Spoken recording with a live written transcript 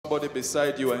somebody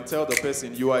beside you and tell the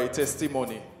person you are a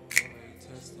testimony.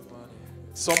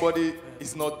 Somebody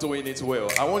is not doing it well.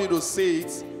 I want you to say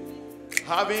it,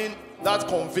 having that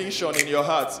conviction in your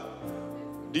heart.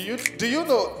 Do you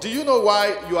know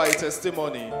why you are a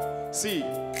testimony? See,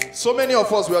 so many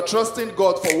of us, we are trusting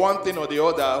God for one thing or the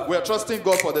other. We are trusting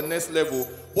God for the next level.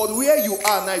 But where you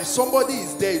are now, if somebody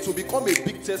is there, it will become a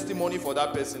big testimony for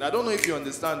that person. I don't know if you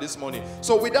understand this morning.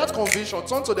 So with that conviction,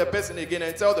 turn to the person again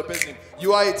and tell the person,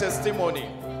 you are a testimony.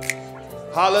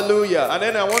 Hallelujah. And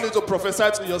then I want you to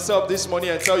prophesy to yourself this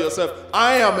morning and tell yourself,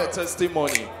 I am a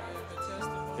testimony.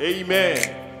 Amen.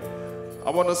 I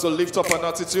want us to lift up an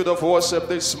attitude of worship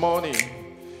this morning.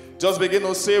 Just begin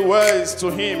to say words to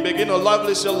him. Begin to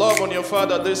lavish your love on your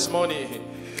Father this morning.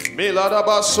 Just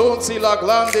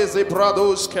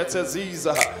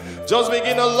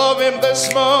begin to love him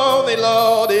this morning,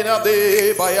 Lord.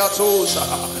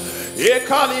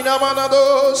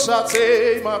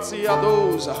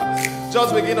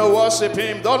 Just begin to worship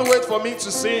him. Don't wait for me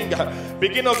to sing.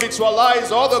 Begin to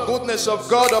visualize all the goodness of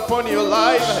God upon your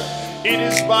life. It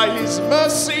is by his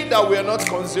mercy that we are not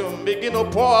consumed. Begin to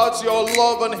pour out your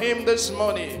love on him this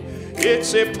morning.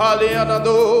 It's a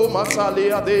palianado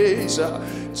matalia deja.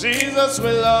 Jesus,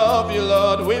 we love you,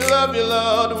 Lord. We love you,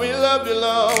 Lord. We love you,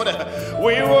 Lord.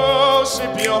 We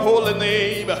worship your holy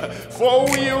name. For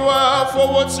who you are, for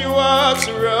what you are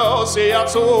to us. We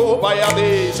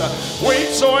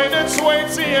join the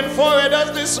 20 and 4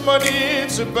 elders this morning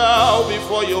to bow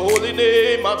before your holy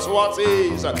name at what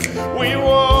is. We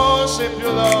worship you,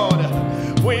 Lord.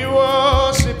 We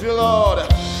worship you, Lord.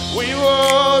 We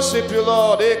worship you,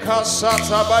 Lord.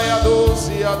 Ekasata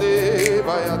bayadosi ade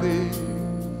bayade.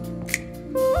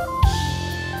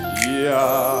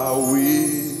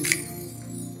 Yahweh,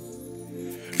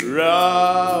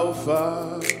 Rapha,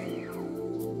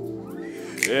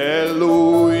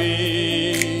 Elohim,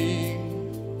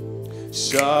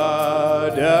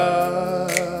 Shaddai,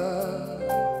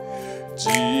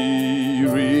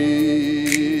 Jireh,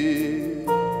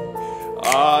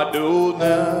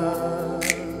 Adonai,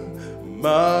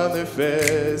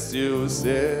 manifest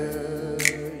yourself.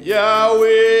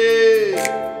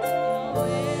 Yahweh,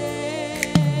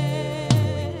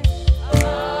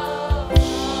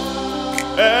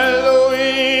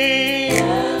 Elohim,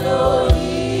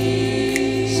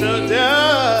 Shaddai,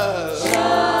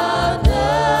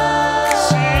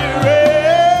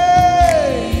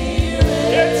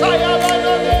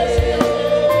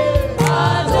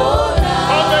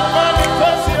 Come and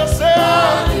manifest yourself.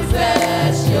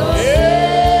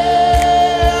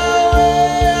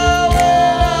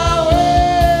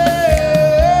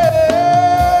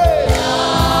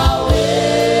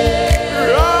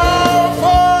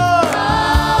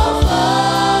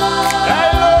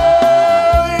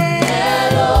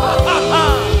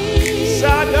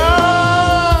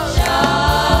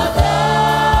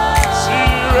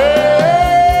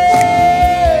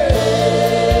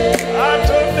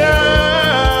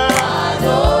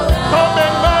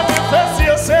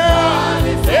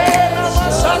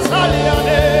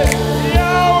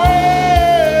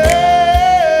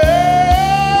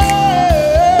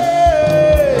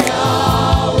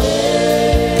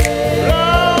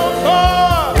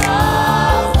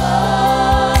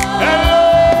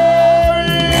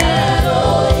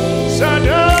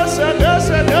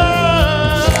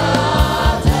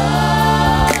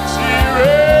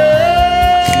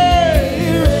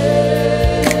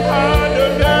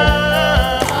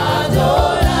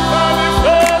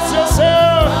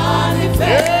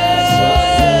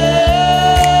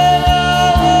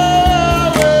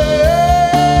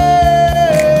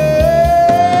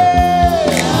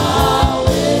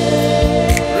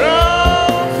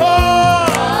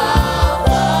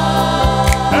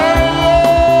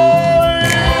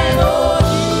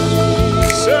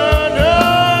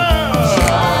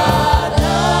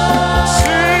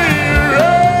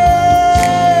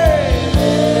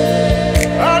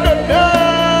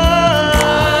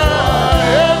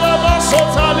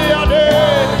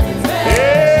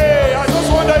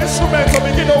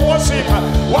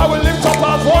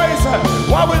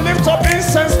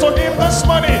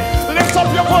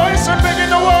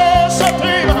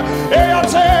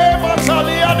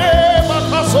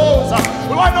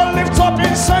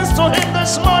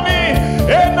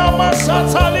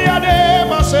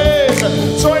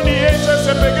 Join the angels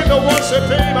and begin to worship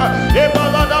him.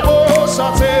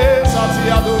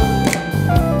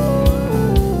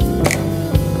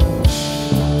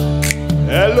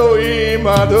 Elohim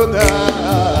Adonai.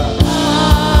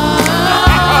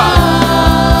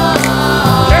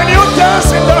 Can you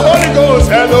dance in the Holy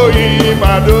Ghost? Elohim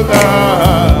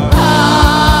Adonai.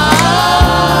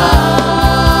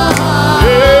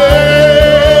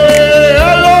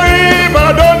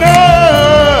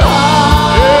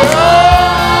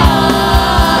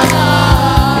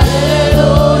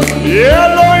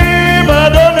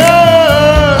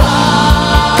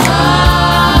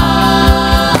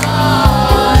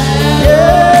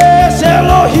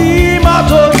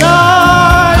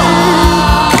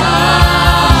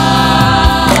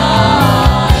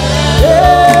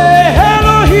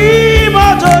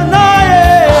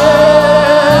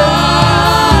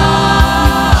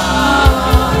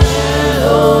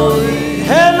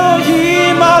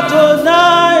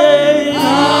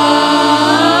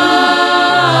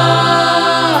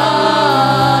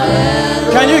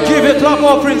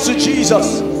 to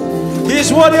Jesus. He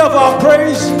is worthy of our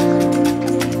praise.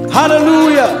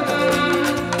 Hallelujah.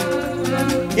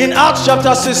 In Acts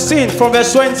chapter 16 from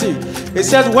verse 20, it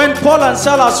said, when Paul and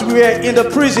Silas were in the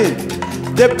prison,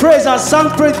 they prayed and sang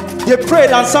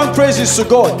praises to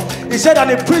God. He said, and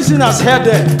the prisoners heard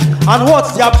them, and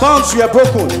what? Their bonds were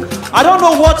broken. I don't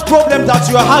know what problem that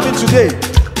you are having today.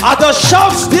 At the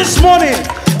shouts this morning,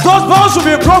 those bonds will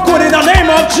be broken in the name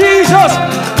of Jesus.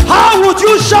 How would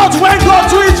you shout when God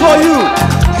do it for you?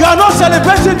 You are not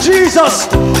celebrating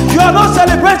Jesus. You are not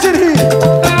celebrating Him.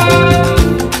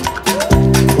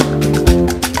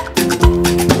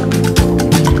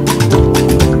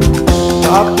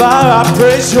 Papa, I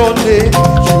praise your name.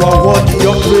 You are worthy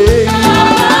of praise.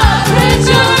 Papa, I praise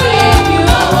your name. You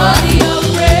are worthy of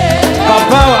praise.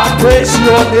 Papa, I praise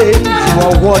your name. You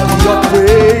are worthy of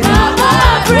praise. Papa,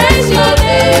 I praise your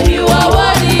name. You are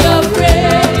worthy of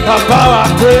praise. Papa,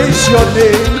 I praise your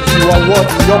name. You are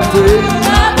worthy of praise.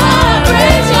 Papa, I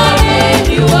praise your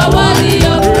name. You are worthy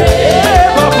of praise.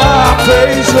 Papa, I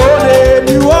praise your name.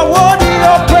 You are worthy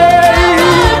of praise. Papa,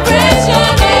 I praise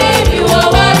your name. You are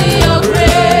worthy of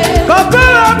praise. Papa,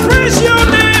 I praise your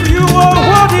name. You are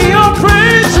worthy of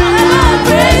praise. Papa, I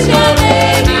praise your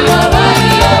name.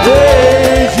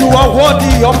 You are worthy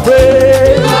of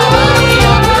praise.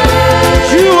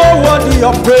 You are worthy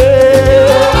of praise.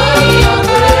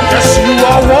 Yes, you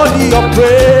are worthy of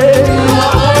praise.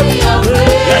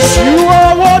 Yes, you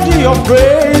are worthy of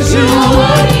praise.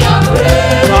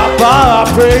 Papa,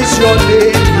 I praise your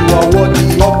name. You are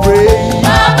worthy of praise.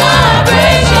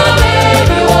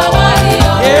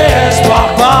 Yes,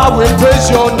 Papa, we praise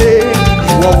your name.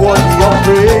 You are worthy of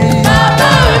praise.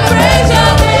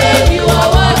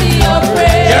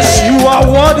 Yes, you are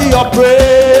worthy of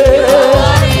praise.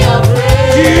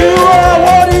 You are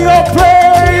worthy of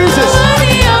praises.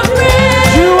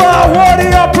 You are worthy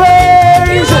of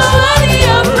praises.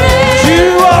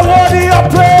 You are worthy of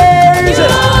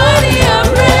praises.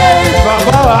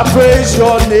 Papa, I praise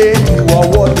your name. You are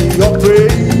worthy of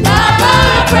praise.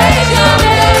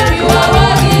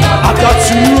 I've got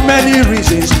too many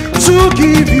reasons to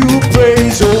give you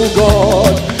praise, oh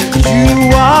God.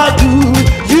 You are good.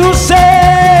 You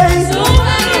say, So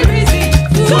many reasons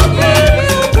to give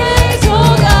you praise,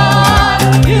 oh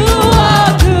God. You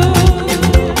are good.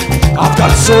 I've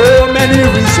got so many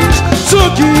reasons to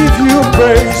give you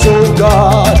praise, oh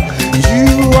God.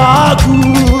 You are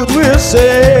good, we'll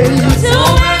say.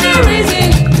 So many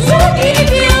reasons to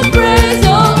give you praise,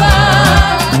 oh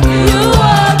God. You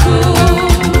are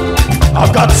good.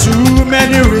 I've got too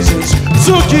many reasons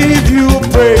to give you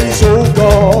praise, oh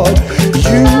God.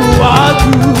 You are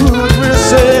good, we'll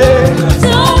say.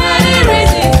 So many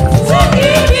reasons to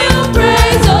give you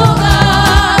praise, oh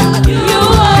God. You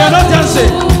are Cannot dance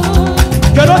it.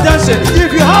 good. Cannot dance it.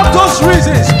 If you have those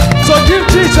reasons to give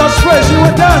Jesus praise, you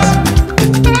will dance.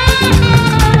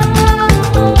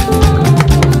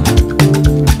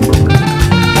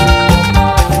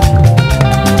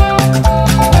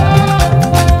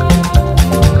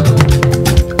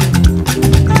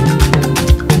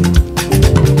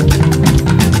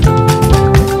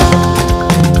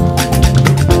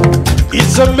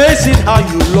 It's amazing how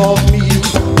you love me.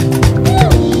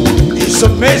 It's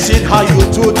amazing how you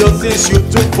do the things you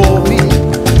do for me.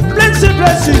 Plenty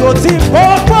blessings, your team,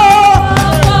 Papa.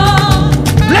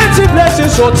 Plenty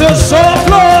blessings, your team,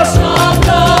 surplus.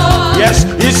 Yes,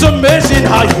 it's amazing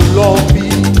how you love me.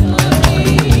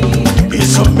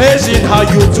 It's amazing how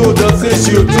you do the things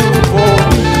you do for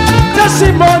me.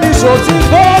 Testimonies, your team,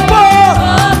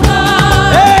 Papa.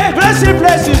 Hey,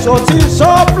 blessings, your team,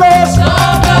 surplus.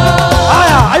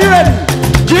 Are you ready?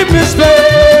 Give me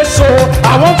space, so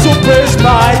I want to praise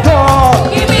my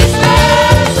God. Give me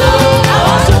space, oh, I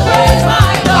want to praise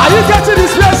my God. Are you getting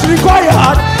this place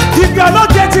required? If you are not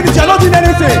getting it, you are not doing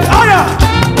anything.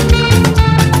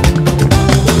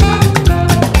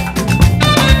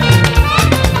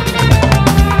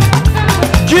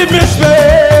 Give me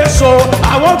space, so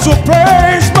I want to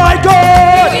praise my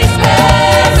God. Give me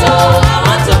space, oh, I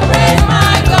want to praise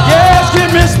my God. Yes,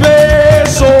 give me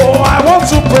space, so I want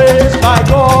to praise my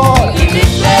God. Give me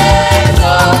space,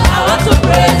 oh, I want to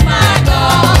praise my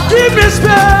God. Give me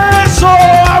space, so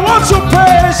I want to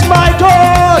praise my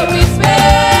God. Give me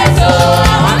space, oh,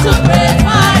 I want to praise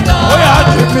my God. Oh yeah,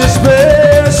 give me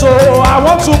space, so I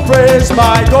want to praise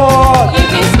my God.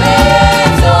 Give me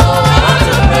space, oh, I want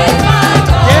to praise my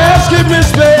God. Yes, give me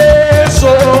space, so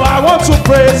I want to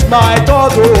praise my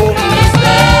God. Oh, Give me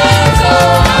space,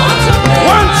 oh, I want to praise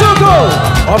want my to go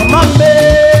God. on Monday.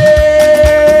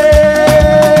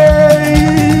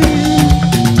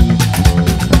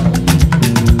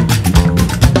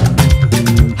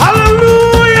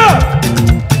 Hallelujah.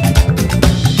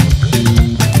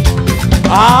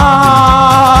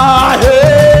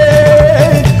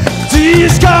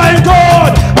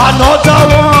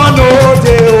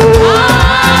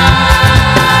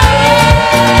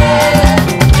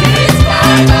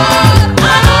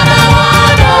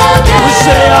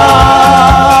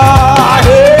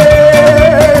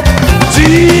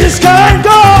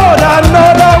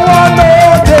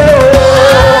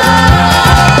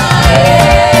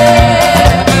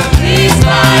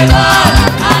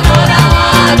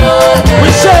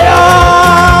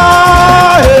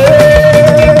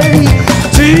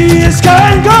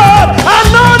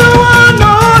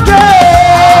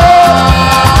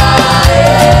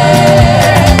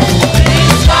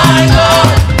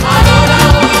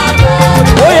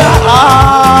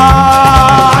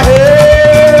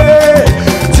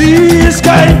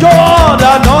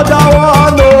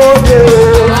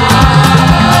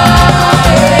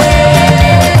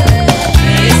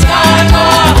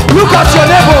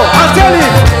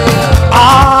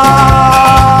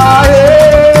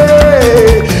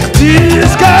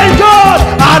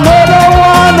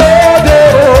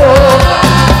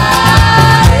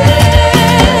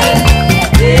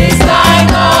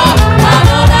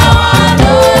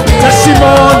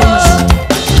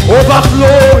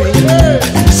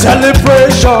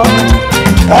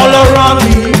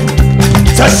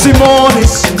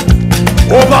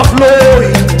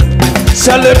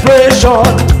 celebration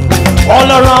all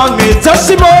around me.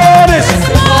 Testimonies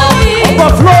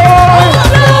overflowing,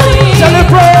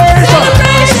 celebration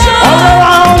all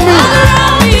around me.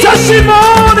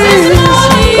 Testimonies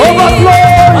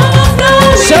overflowing,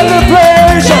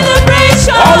 celebration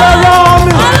all around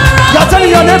me. You're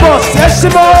telling your neighbors,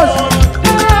 testimonies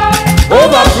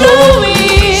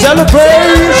overflowing,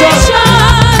 celebration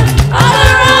all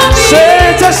around me.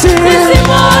 Say testimonies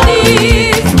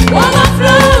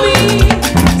overflowing,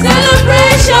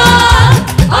 celebration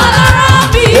all around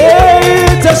me.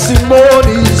 Hey,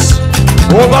 testimonies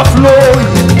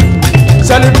overflowing,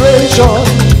 celebration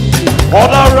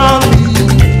all around me.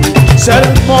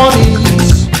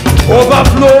 Ceremonies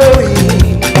overflowing,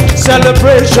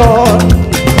 celebration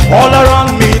all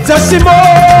around me.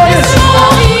 Testimonies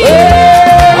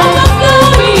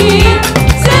overflowing,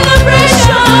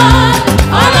 celebration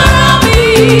all around me.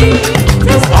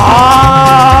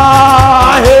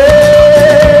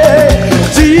 Hey,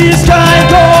 this kind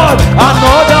God,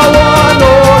 another one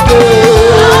of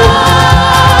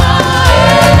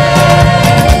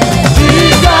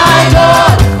this kind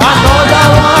God, another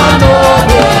one of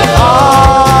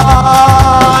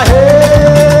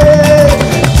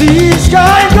hey, this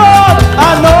kind God,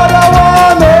 another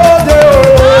one of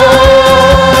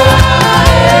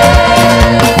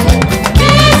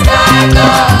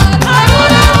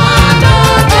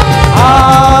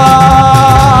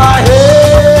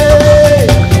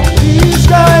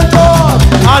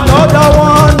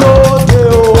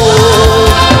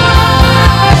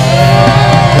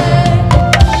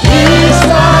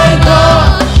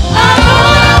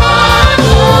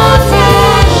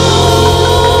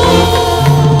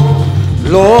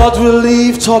Lord, we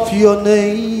lift up your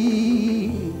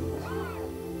name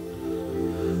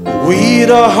with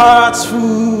our hearts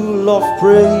full of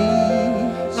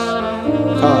praise.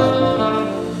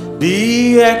 God,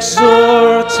 be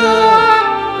exalted,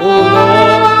 O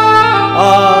Lord,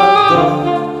 our God.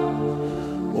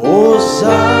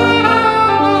 Hosanna.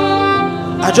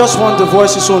 I just want the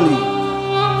voices only.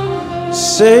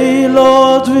 Say,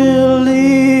 Lord, we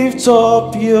lift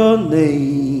up your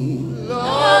name.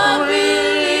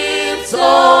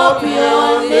 Up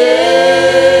your name,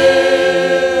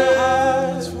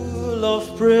 Hearts full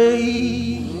of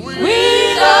praise, with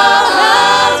a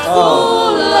heart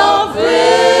full of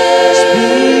praise. be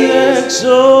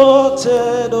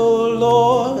exalted, O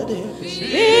Lord. Be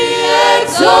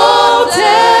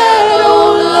exalted, O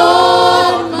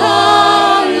Lord,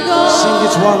 my God. Sing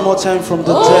it one more time from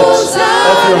the depths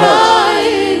of your heart. Hosanna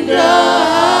in the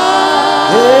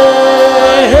highest. Hey.